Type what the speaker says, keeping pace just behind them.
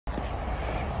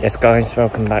Yes guys,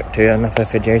 welcome back to another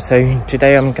video. So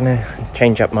today I'm going to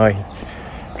change up my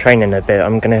training a bit.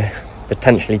 I'm going to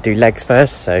potentially do legs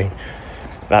first, so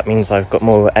that means I've got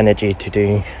more energy to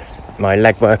do my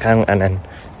leg workout and then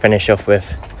finish off with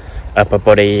upper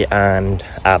body and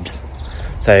abs.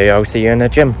 So I'll see you in the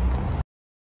gym.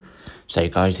 So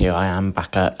guys, here I am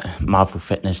back at Marvel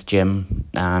Fitness Gym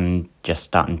and just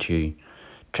starting to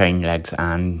train legs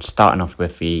and starting off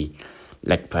with the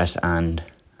leg press. And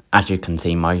as you can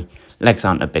see, my legs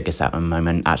aren't the biggest at the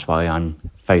moment. That's why I'm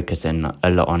focusing a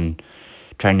lot on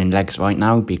training legs right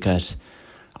now, because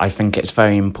I think it's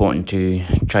very important to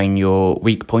train your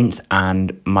weak points,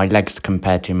 and my legs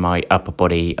compared to my upper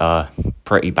body are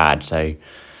pretty bad. So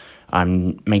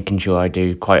I'm making sure I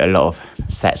do quite a lot of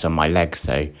sets on my legs.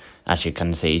 So as you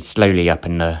can see, slowly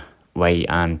upping the weight,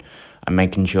 and I'm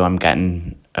making sure I'm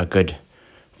getting a good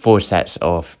 4 sets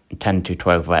of 10 to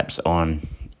 12 reps on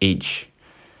each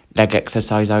leg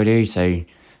exercise I do. So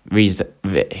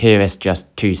here is just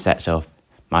 2 sets of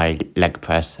my leg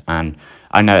press, and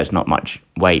I know it's not much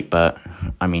weight, but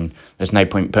I mean there's no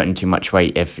point putting too much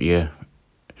weight if you're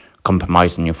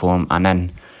compromising your form. And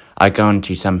then I go on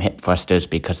to some hip thrusters,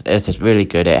 because this is really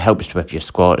good. It helps with your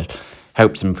squat,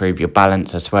 helps improve your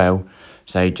balance as well.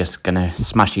 So just gonna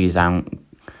smash these out.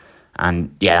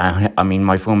 And yeah, I mean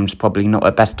my form's probably not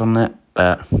the best on it,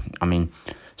 but I mean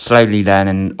slowly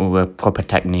learning all the proper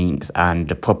techniques and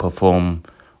the proper form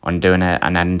on doing it,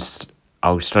 and then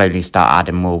I'll slowly start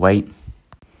adding more weight.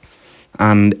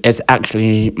 And it's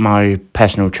actually my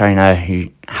personal trainer,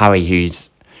 Harry,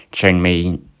 who's shown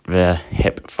me the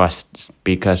hip thrusts,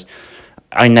 because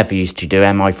I never used to do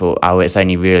them. I thought, oh, it's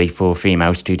only really for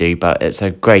females to do, but it's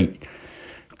a great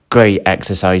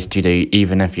exercise to do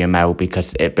even if you're male,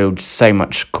 because it builds so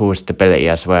much core stability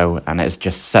as well, and it's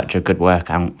just such a good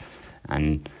workout.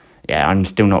 And yeah, I'm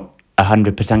still not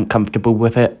 100% comfortable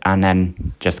with it. And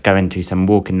then just go into some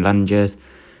walking lunges.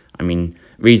 I mean,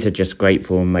 these are just great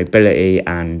for mobility,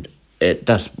 and it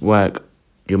does work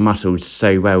your muscles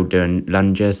so well doing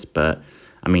lunges. But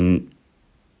I mean,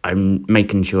 I'm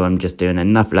making sure I'm just doing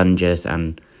enough lunges,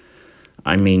 and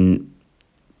I mean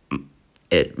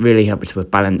it really helps with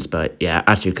balance. But yeah,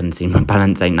 as you can see, my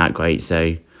balance ain't that great,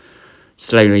 so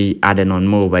slowly adding on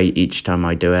more weight each time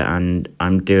I do it. And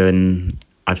I'm doing,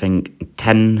 I think,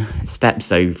 10 steps,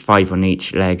 so 5 on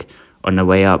each leg on the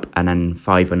way up, and then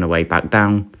 5 on the way back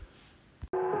down.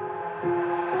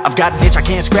 I've got an itch I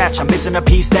can't scratch, I'm missing a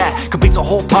piece that completes a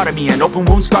whole part of me, an open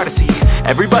wound scar to see.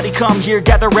 Everybody come here,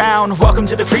 gather round, welcome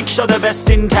to the freak show, the best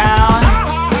in town.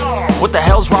 What the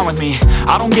hell's wrong with me?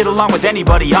 I don't get along with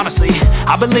anybody, honestly.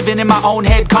 I've been living in my own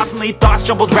head, constantly thoughts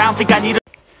jumbled around, think I need a...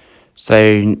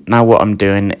 So now what I'm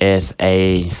doing is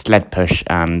a sled push,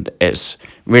 and it's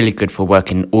really good for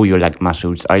working all your leg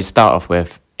muscles. I start off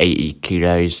with 80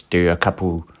 kilos, do a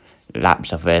couple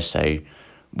laps of this, so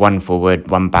 1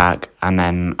 forward, 1 back, and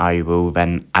then I will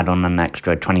then add on an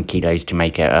extra 20 kilos to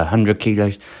make it 100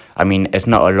 kilos. I mean, it's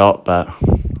not a lot, but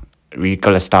we've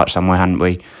got to start somewhere, haven't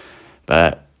we?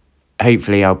 But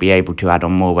hopefully I'll be able to add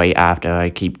on more weight after I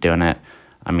keep doing it.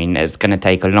 I mean, it's going to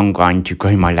take a long grind to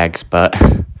grow my legs, but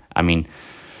I mean,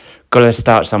 got to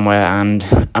start somewhere,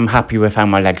 and I'm happy with how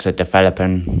my legs are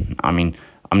developing. I mean,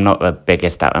 I'm not the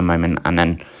biggest at the moment. And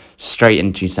then straight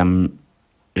into some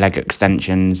leg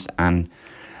extensions, and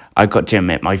I got to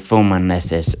admit my form on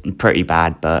this is pretty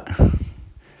bad, but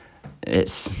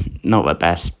it's not the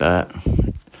best. But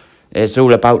it's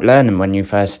all about learning when you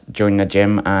first join the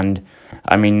gym. And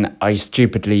I mean, I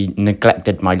stupidly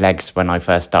neglected my legs when I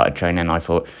first started training. I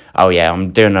thought, oh yeah,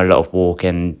 I'm doing a lot of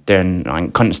walking,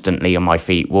 I'm constantly on my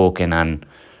feet walking and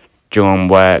doing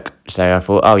work. So I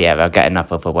thought, oh yeah, I'll get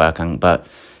enough of a workout. But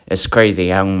it's crazy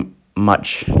how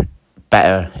much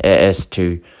better it is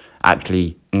to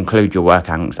actually include your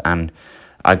workouts. And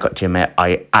I got to admit,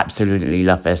 I absolutely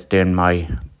love this, doing my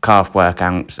calf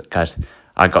workouts, because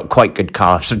I got quite good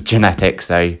calf genetics.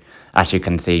 So as you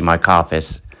can see, my calf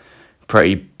is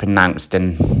pretty pronounced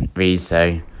in these,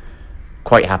 so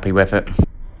quite happy with it.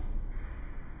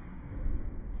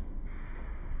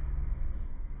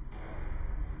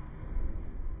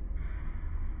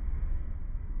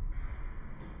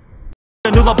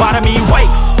 A new lobotomy, wait,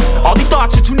 all these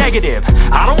thoughts are too negative.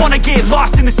 I don't wanna get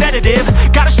lost in the sedative.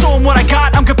 Gotta show them what I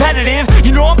got, I'm competitive.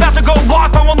 You know I'm about to go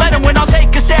off, I won't let them win. I'll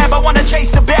take a stab, I wanna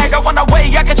chase a bag. I wanna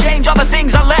weigh, I can change all the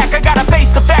things I lack. I gotta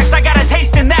face the facts, I got a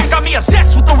taste in that. Got me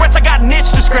obsessed with the rest, I got an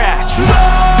itch to scratch.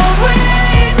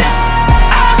 Going now,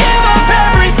 I'll give up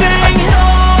everything.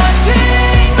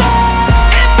 Daunting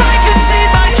thought, if I could see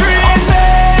my dreams,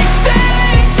 I'll make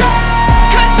things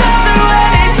right. 'Cause I'll do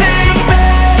anything to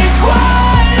make what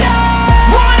I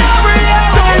want a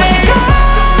reality.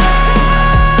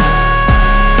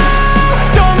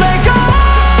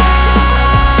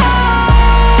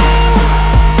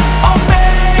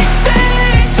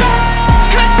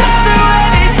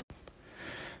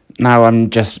 now I'm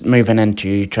just moving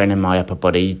into training my upper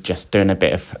body, just doing a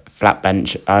bit of flat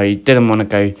bench. I didn't want to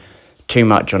go too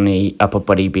much on the upper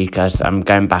body because I'm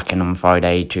going back in on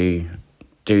Friday to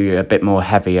do a bit more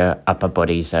heavier upper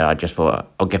body, so I just thought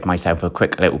I'll give myself a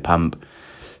quick little pump,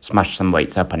 smash some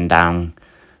weights up and down.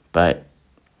 But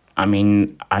I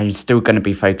mean, I'm still going to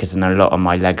be focusing a lot on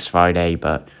my legs Friday,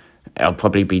 but I'll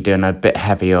probably be doing a bit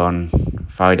heavier on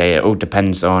Friday. It all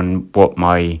depends on what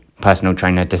my personal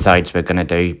trainer decides we're going to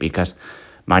do, because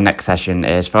my next session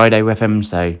is Friday with him,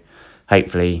 so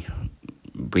hopefully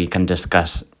we can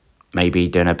discuss maybe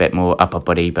doing a bit more upper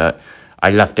body. But I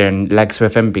love doing legs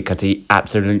with him because he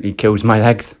absolutely kills my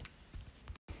legs.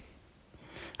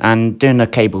 And doing a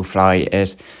cable fly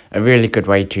is a really good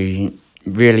way to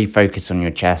really focus on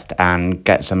your chest and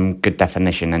get some good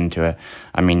definition into it.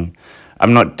 I mean,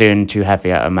 I'm not doing too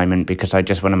heavy at the moment because I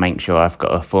just want to make sure I've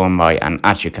got a form right, and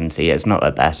as you can see, it's not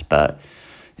the best, but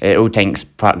it all takes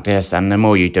practice, and the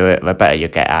more you do it, the better you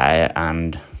get at it.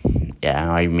 And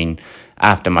yeah, I mean,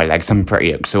 after my legs, I'm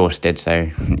pretty exhausted, so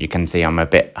you can see I'm a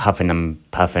bit huffing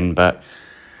and puffing, but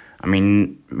I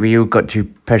mean, we all got to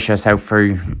push ourselves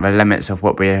through the limits of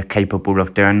what we're capable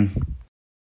of doing.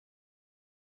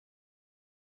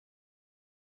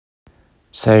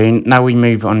 So now we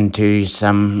move on to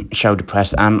some shoulder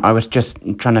press, and I was just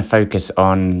trying to focus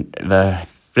on the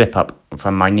flip up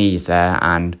from my knees there,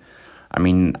 and I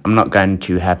mean, I'm not going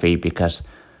too heavy because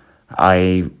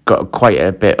I got quite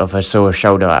a bit of a sore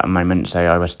shoulder at the moment, so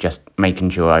I was just making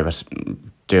sure I was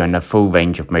doing a full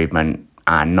range of movement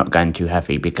and not going too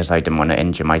heavy because I didn't want to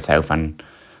injure myself. And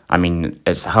I mean,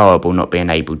 it's horrible not being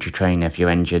able to train if you're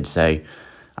injured, so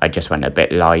I just went a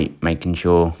bit light, making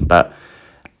sure. But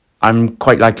I'm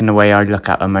quite liking the way I look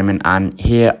at the moment, and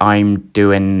here I'm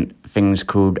doing things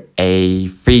called a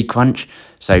free crunch.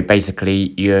 So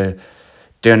basically you're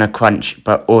doing a crunch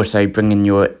but also bringing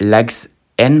your legs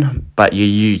in, but you're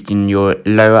using your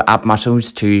lower ab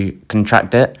muscles to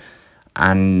contract it,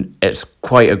 and it's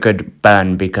quite a good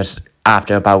burn because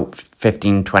after about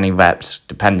 15-20 reps,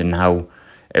 depending how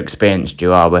experienced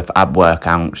you are with ab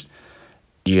workouts,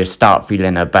 you start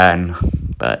feeling a burn.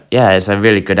 But yeah, it's a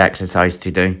really good exercise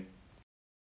to do.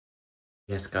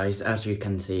 Yes guys, as you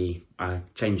can see,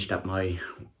 I've changed up my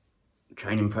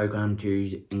training program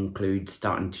to include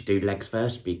starting to do legs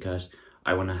first because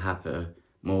I want to have a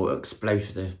more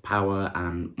explosive power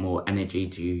and more energy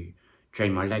to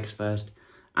train my legs first.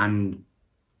 And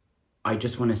I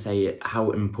just want to say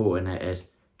how important it is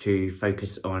to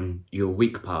focus on your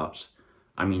weak parts.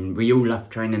 I mean, we all love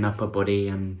training upper body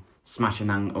and smashing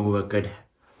out all the good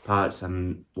parts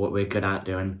and what we're good at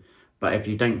doing, but if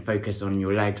you don't focus on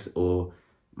your legs or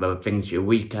the things you're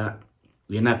weak at,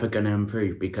 you're never going to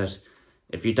improve. Because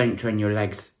if you don't train your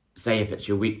legs, say if it's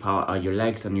your weak part are your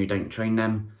legs and you don't train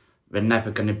them, they're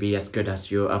never going to be as good as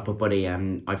your upper body.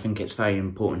 And I think it's very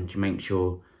important to make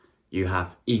sure you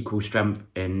have equal strength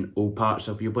in all parts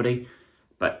of your body.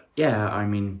 But yeah, I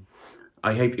mean,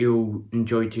 I hope you all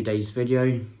enjoyed today's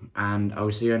video, and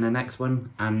I'll see you in the next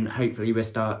one, and hopefully we'll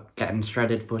start getting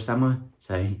shredded for summer,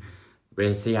 so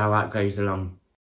we'll see how that goes along.